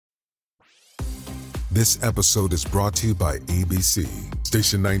This episode is brought to you by ABC.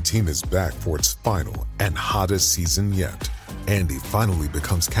 Station 19 is back for its final and hottest season yet. Andy finally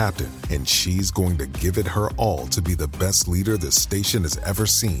becomes captain, and she's going to give it her all to be the best leader the station has ever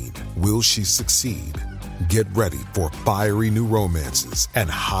seen. Will she succeed? Get ready for fiery new romances and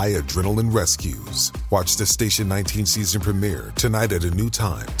high adrenaline rescues. Watch the Station 19 season premiere tonight at a new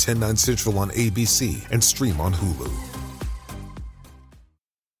time, 10/9 Central on ABC, and stream on Hulu.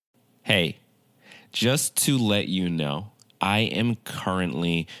 Hey, just to let you know, I am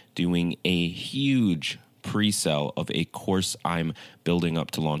currently doing a huge pre-sale of a course I'm building up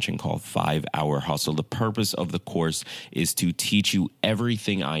to launching called 5 Hour Hustle. The purpose of the course is to teach you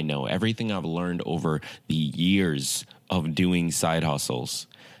everything I know, everything I've learned over the years of doing side hustles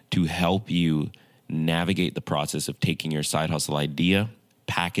to help you navigate the process of taking your side hustle idea,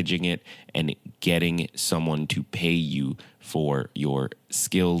 packaging it, and getting someone to pay you for your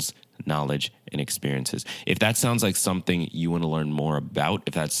skills, knowledge, and experiences. If that sounds like something you want to learn more about,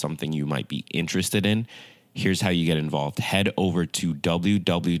 if that's something you might be interested in, here's how you get involved. Head over to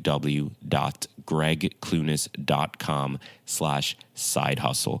www.gregclunis.com/side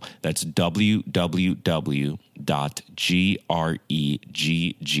hustle. That's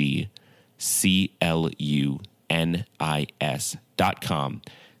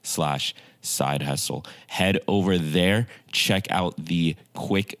hustle. Head over there, check out the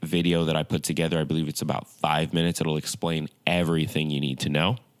quick video that I put together. I believe it's about 5 minutes. It'll explain everything you need to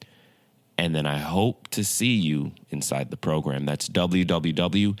know. And then I hope to see you inside the program. That's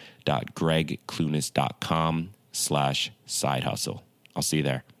www.gregclunis.com/side hustle. I'll see you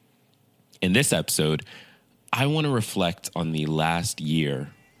there. In this episode, I want to reflect on the last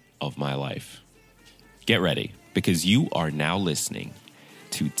year of my life. Get ready, because you are now listening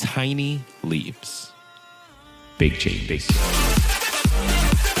to Tiny Leaps, Big Changes.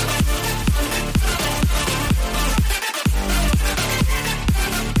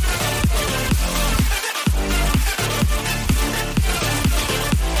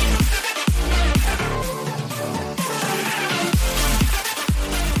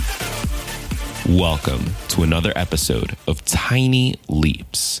 Welcome to another episode of Tiny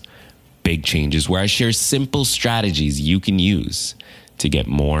Leaps, Big Changes, where I share simple strategies you can use to get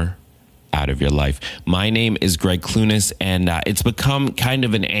more out of your life. My name is Greg Clunis, and it's become kind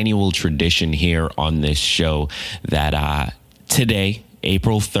of an annual tradition here on this show that today,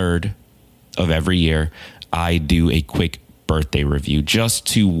 April 3rd of every year, I do a quick birthday review just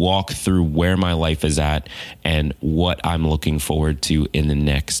to walk through where my life is at and what I'm looking forward to in the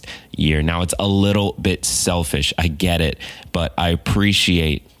next year. Now, it's a little bit selfish, I get it, but I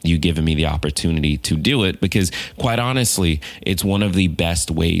appreciate you giving me the opportunity to do it because, quite honestly, it's one of the best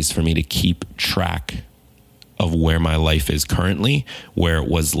ways for me to keep track of where my life is currently, where it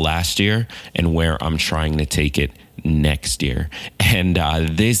was last year, and where I'm trying to take it next year. And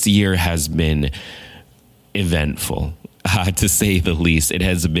this year has been eventful. To say the least. It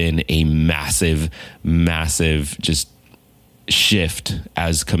has been a massive just shift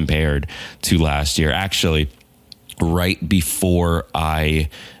as compared to last year. Actually, right before I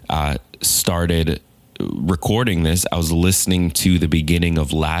started recording this, I was listening to the beginning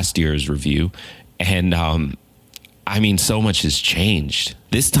of last year's review, and so much has changed.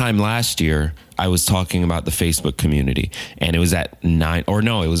 This time last year, I was talking about the Facebook community, and it was at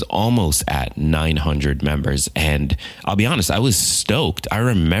it was almost at 900 members. And I'll be honest, I was stoked. I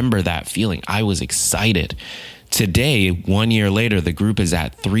remember that feeling. I was excited. Today, 1 year later, the group is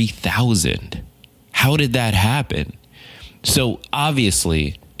at 3,000. How did that happen? So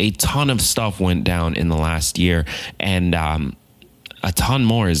obviously, a ton of stuff went down in the last year, and a ton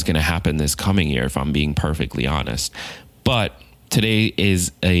more is going to happen this coming year, if I'm being perfectly honest. But today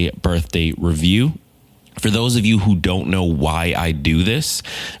is a birthday review. For those of you who don't know why I do this,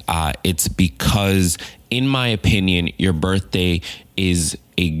 it's because, in my opinion, your birthday is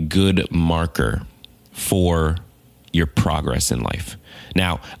a good marker for your progress in life.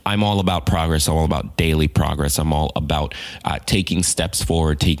 Now, I'm all about progress. I'm all about daily progress. I'm all about taking steps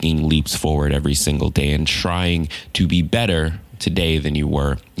forward, taking leaps forward every single day, and trying to be better today than you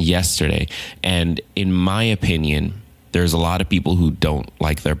were yesterday. And in my opinion, there's a lot of people who don't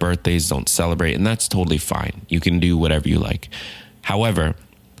like their birthdays, don't celebrate, and that's totally fine. You can do whatever you like. However,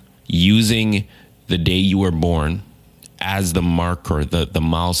 using the day you were born as the marker, the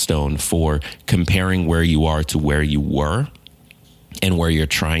milestone for comparing where you are to where you were and where you're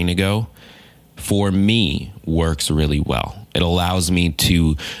trying to go, for me, works really well. It allows me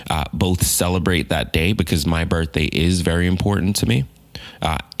to both celebrate that day, because my birthday is very important to me,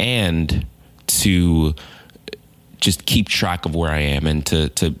 and to just keep track of where I am and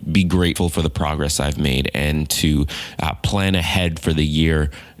to be grateful for the progress I've made and to plan ahead for the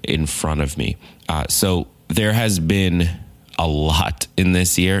year in front of me. So there has been a lot in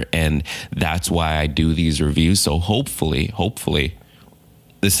this year, and that's why I do these reviews. So hopefully,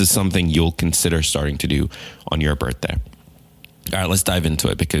 this is something you'll consider starting to do on your birthday. All right, let's dive into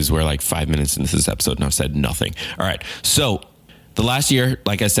it because we're like 5 minutes into this episode and I've said nothing. All right, so the last year,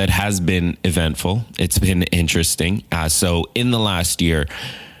 like I said, has been eventful. It's been interesting. So in the last year,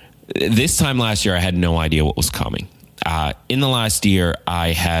 this time last year, I had no idea what was coming. In the last year, I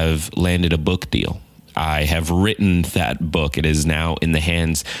have landed a book deal. I have written that book. It is now in the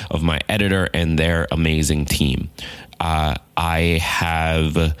hands of my editor and their amazing team. I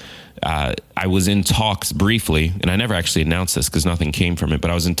was in talks briefly, and I never actually announced this because nothing came from it, but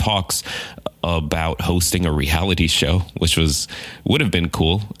I was in talks about hosting a reality show, which would have been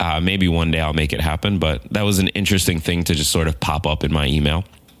cool. Maybe one day I'll make it happen, but that was an interesting thing to just sort of pop up in my email.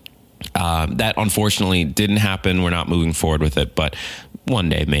 That unfortunately didn't happen. We're not moving forward with it, but one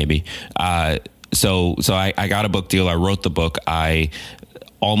day maybe. So I got a book deal. I wrote the book. I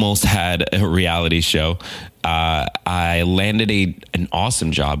almost had a reality show. I landed an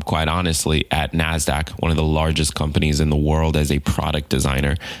awesome job, quite honestly, at NASDAQ, one of the largest companies in the world, as a product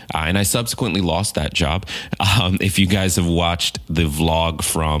designer. And I subsequently lost that job. If you guys have watched the vlog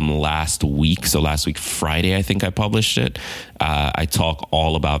from last week, so last week, Friday, I think I published it. I talk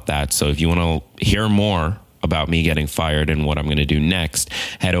all about that. So if you want to hear more about me getting fired and what I'm going to do next,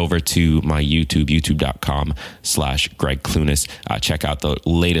 head over to my YouTube, youtube.com/Greg Clunis. Check out the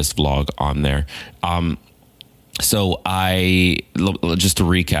latest vlog on there. So just to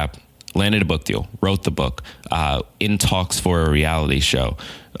recap, landed a book deal, wrote the book, in talks for a reality show,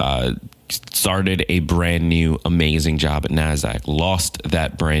 started a brand new amazing job at NASDAQ, lost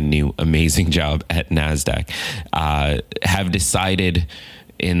that brand new amazing job at NASDAQ, have decided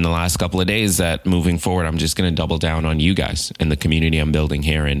in the last couple of days that moving forward, I'm just going to double down on you guys and the community I'm building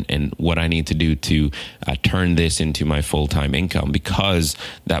here and what I need to do to turn this into my full-time income, because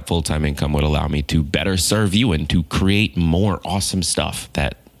that full-time income would allow me to better serve you and to create more awesome stuff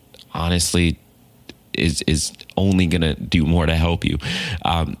that honestly is only going to do more to help you.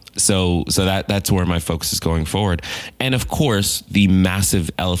 So that's where my focus is going forward. And of course, the massive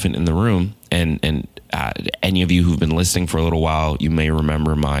elephant in the room, and any of you who've been listening for a little while, you may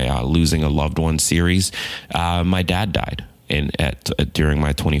remember my Losing a Loved One series. My dad died during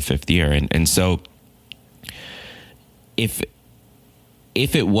my 25th year. And so if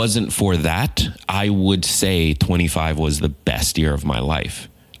it wasn't for that, I would say 25 was the best year of my life.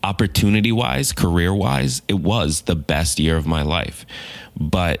 Opportunity-wise, career-wise, it was the best year of my life.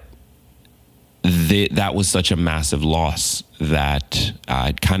 But that was such a massive loss that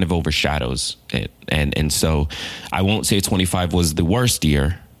it kind of overshadows it. And so I won't say 25 was the worst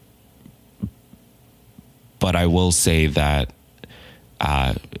year, but I will say that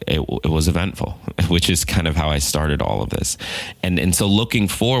it was eventful, which is kind of how I started all of this. And so looking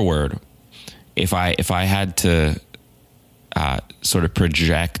forward, if I had to sort of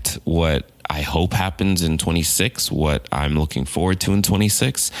project what I hope happens in 26, what I'm looking forward to in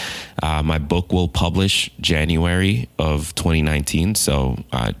 26. My book will publish January of 2019. So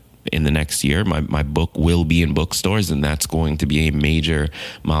in the next year, my book will be in bookstores, and that's going to be a major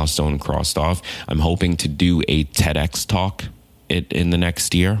milestone crossed off. I'm hoping to do a TEDx talk in the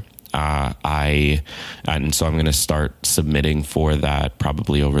next year. And so I'm going to start submitting for that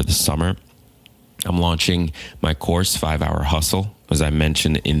probably over the summer. I'm launching my course, 5-Hour Hustle, as I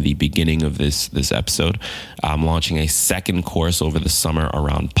mentioned in the beginning of this episode. I'm launching a second course over the summer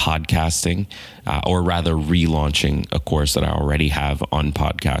around podcasting, or rather relaunching a course that I already have on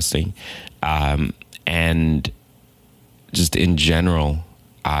podcasting. And just in general,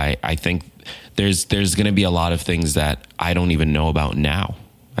 I think there's going to be a lot of things that I don't even know about now.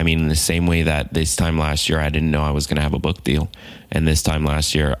 I mean, in the same way that this time last year, I didn't know I was going to have a book deal. And this time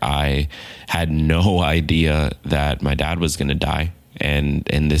last year, I had no idea that my dad was going to die. And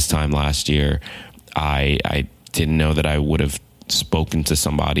this time last year, I didn't know that I would have spoken to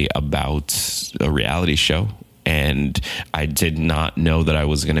somebody about a reality show. And I did not know that I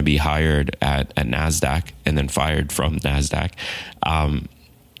was going to be hired at NASDAQ and then fired from NASDAQ.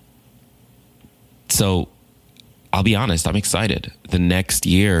 So I'll be honest, I'm excited. The next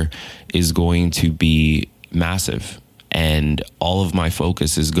year is going to be massive, and all of my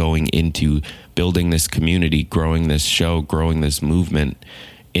focus is going into building this community, growing this show, growing this movement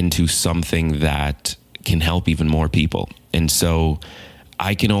into something that can help even more people. And so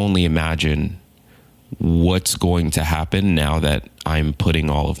I can only imagine what's going to happen now that I'm putting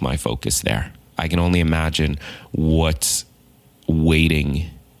all of my focus there. I can only imagine what's waiting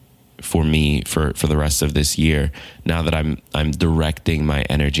for me for the rest of this year, now that I'm directing my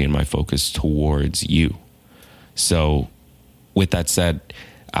energy and my focus towards you. So with that said,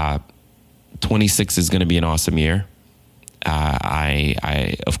 26 is going to be an awesome year.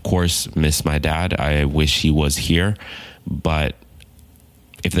 I of course miss my dad. I wish he was here, but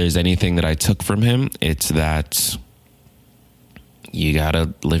if there's anything that I took from him, it's that you got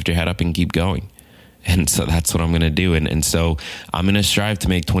to lift your head up and keep going. And so that's what I'm going to do. And so I'm going to strive to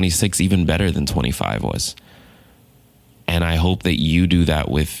make 26 even better than 25 was. And I hope that you do that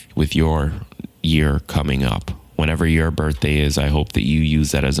with your year coming up. Whenever your birthday is, I hope that you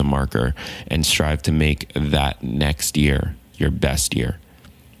use that as a marker and strive to make that next year your best year.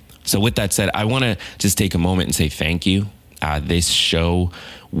 So with that said, I want to just take a moment and say thank you. This show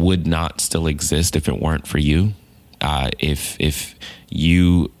would not still exist if it weren't for you. If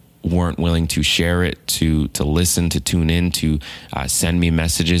you weren't willing to share it, to listen, to tune in, to send me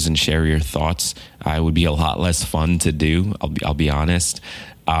messages and share your thoughts, it would be a lot less fun to do. I'll be honest.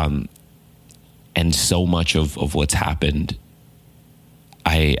 And so much of what's happened,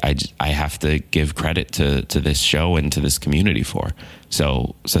 I have to give credit to this show and to this community for.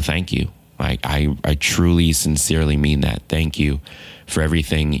 So thank you. I truly, sincerely mean that. Thank you for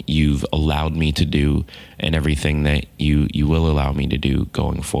everything you've allowed me to do and everything that you will allow me to do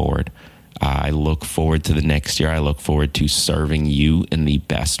going forward. I look forward to the next year. I look forward to serving you in the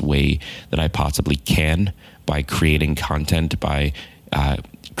best way that I possibly can by creating content, by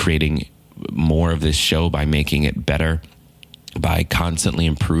creating more of this show, by making it better, by constantly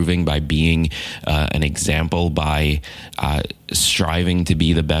improving, by being an example, by striving to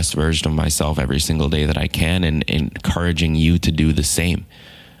be the best version of myself every single day that I can, and encouraging you to do the same.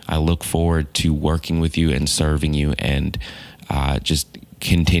 I look forward to working with you and serving you, and just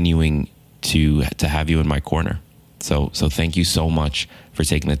continuing to have you in my corner. So thank you so much for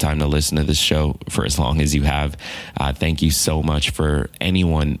taking the time to listen to this show for as long as you have. Thank you so much for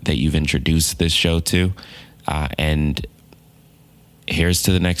anyone that you've introduced this show to, and here's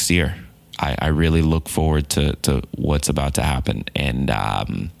to the next year. I really look forward to what's about to happen. And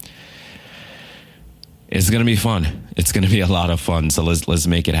it's going to be fun. It's going to be a lot of fun. So let's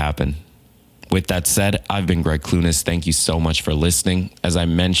make it happen. With that said, I've been Greg Clunis. Thank you so much for listening. As I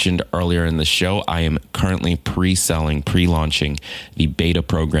mentioned earlier in the show, I am currently pre-launching the beta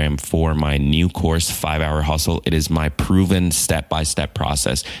program for my new course, 5-Hour Hustle. It is my proven step-by-step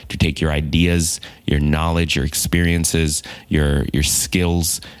process to take your ideas, your knowledge, your experiences, your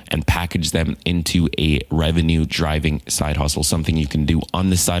skills, and package them into a revenue-driving side hustle, something you can do on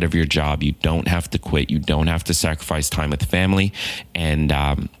the side of your job. You don't have to quit. You don't have to sacrifice time with family, and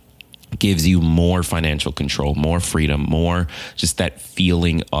gives you more financial control, more freedom, more just that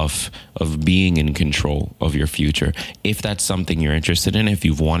feeling of being in control of your future. If that's something you're interested in, if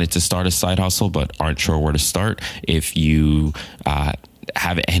you've wanted to start a side hustle but aren't sure where to start, if you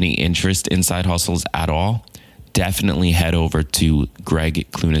have any interest in side hustles at all, definitely head over to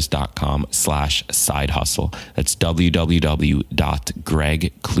gregclunis.com/side hustle. That's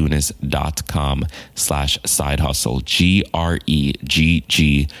www.gregclunis.com/side hustle.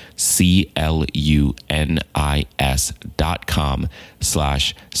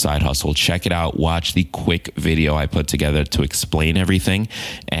 GREGCLUNIS.com/side hustle. Check it out. Watch the quick video I put together to explain everything.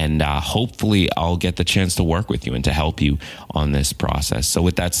 And hopefully I'll get the chance to work with you and to help you on this process. So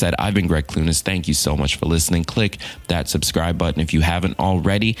with that said, I've been Greg Clunis. Thank you so much for listening. Click that subscribe button if you haven't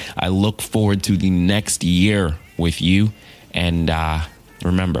already. I look forward to the next year with you. And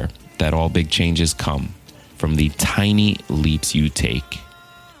remember that all big changes come from the tiny leaps you take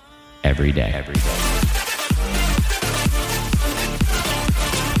every day.